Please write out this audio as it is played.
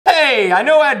Hey, I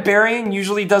know Ad Barian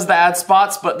usually does the ad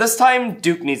spots, but this time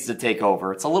Duke needs to take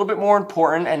over. It's a little bit more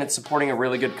important and it's supporting a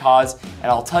really good cause, and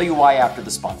I'll tell you why after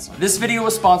the sponsor. This video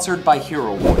was sponsored by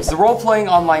Hero Wars, the role-playing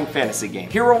online fantasy game.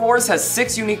 Hero Wars has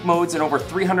 6 unique modes and over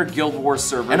 300 Guild Wars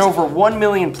servers and over 1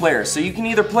 million players, so you can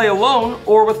either play alone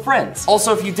or with friends.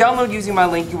 Also, if you download using my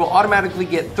link, you will automatically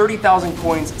get 30,000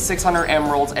 coins, 600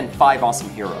 emeralds, and 5 awesome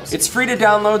heroes. It's free to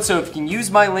download, so if you can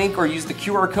use my link or use the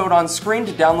QR code on screen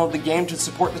to download the game to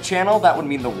support the channel, that would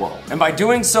mean the world. And by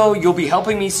doing so, you'll be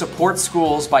helping me support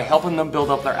schools by helping them build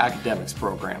up their academics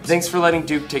programs. Thanks for letting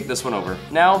Duke take this one over.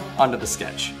 Now, onto the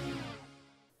sketch.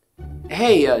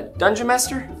 Hey, Dungeon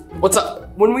Master? What's up?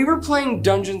 When we were playing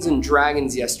Dungeons and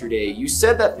Dragons yesterday, you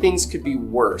said that things could be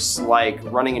worse, like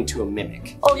running into a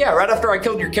mimic. Oh yeah, right after I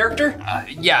killed your character?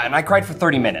 Yeah, and I cried for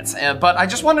 30 minutes. But I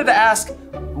just wanted to ask,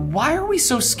 why are we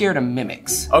so scared of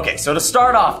mimics? Okay, so to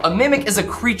start off, a mimic is a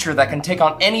creature that can take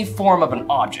on any form of an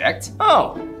object.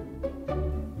 Oh.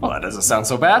 Well, that doesn't sound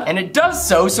so bad. And it does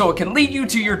so it can lead you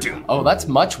to your doom. Oh, that's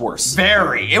much worse.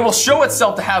 Very. It will show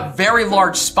itself to have very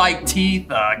large spiked teeth,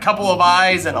 a couple of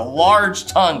eyes, and a large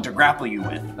tongue to grapple you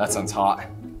with. That sounds hot.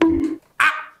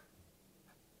 Ah!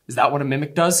 Is that what a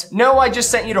mimic does? No, I just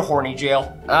sent you to horny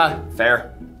jail.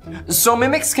 Fair. So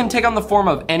mimics can take on the form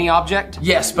of any object?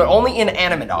 Yes, but only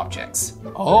inanimate objects.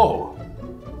 Oh.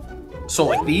 So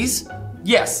like these?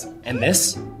 Yes. And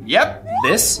this? Yep.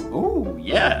 This? Ooh,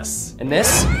 yes. And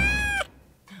this?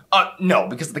 No,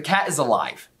 because the cat is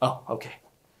alive. Oh, okay.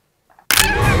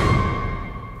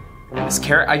 And this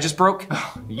carrot I just broke?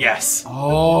 Oh, yes.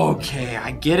 Okay,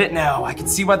 I get it now. I can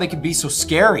see why they can be so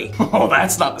scary. Oh,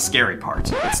 that's not the scary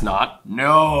part. It's not?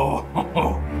 No.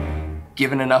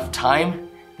 Given enough time,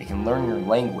 they can learn your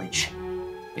language.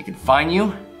 They can find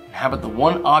you and habit the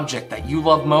one object that you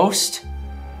love most,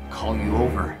 call you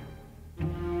over,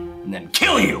 and then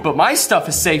kill you. But my stuff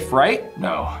is safe, right?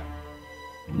 No,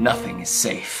 nothing is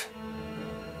safe.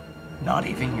 Not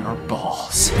even your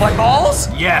balls. My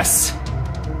balls? Yes.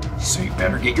 So you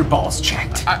better get your balls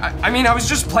checked. I mean, I was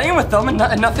just playing with them and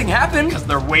nothing happened. Because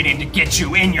they're waiting to get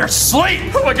you in your sleep.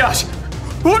 Oh my gosh,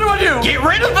 what do I do? Get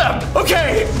rid of them.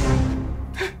 Okay.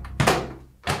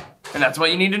 And that's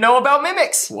what you need to know about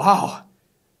mimics. Wow.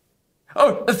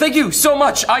 Oh, thank you so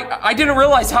much. I didn't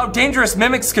realize how dangerous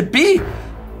mimics could be.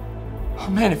 Oh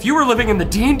man, if you were living in the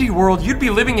D&D world, you'd be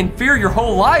living in fear your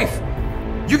whole life.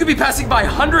 You could be passing by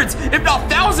hundreds, if not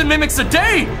 1,000 mimics a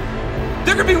day.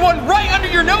 There could be one right under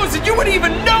your nose and you wouldn't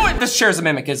even know it. This chair's a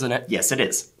mimic, isn't it? Yes, it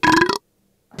is.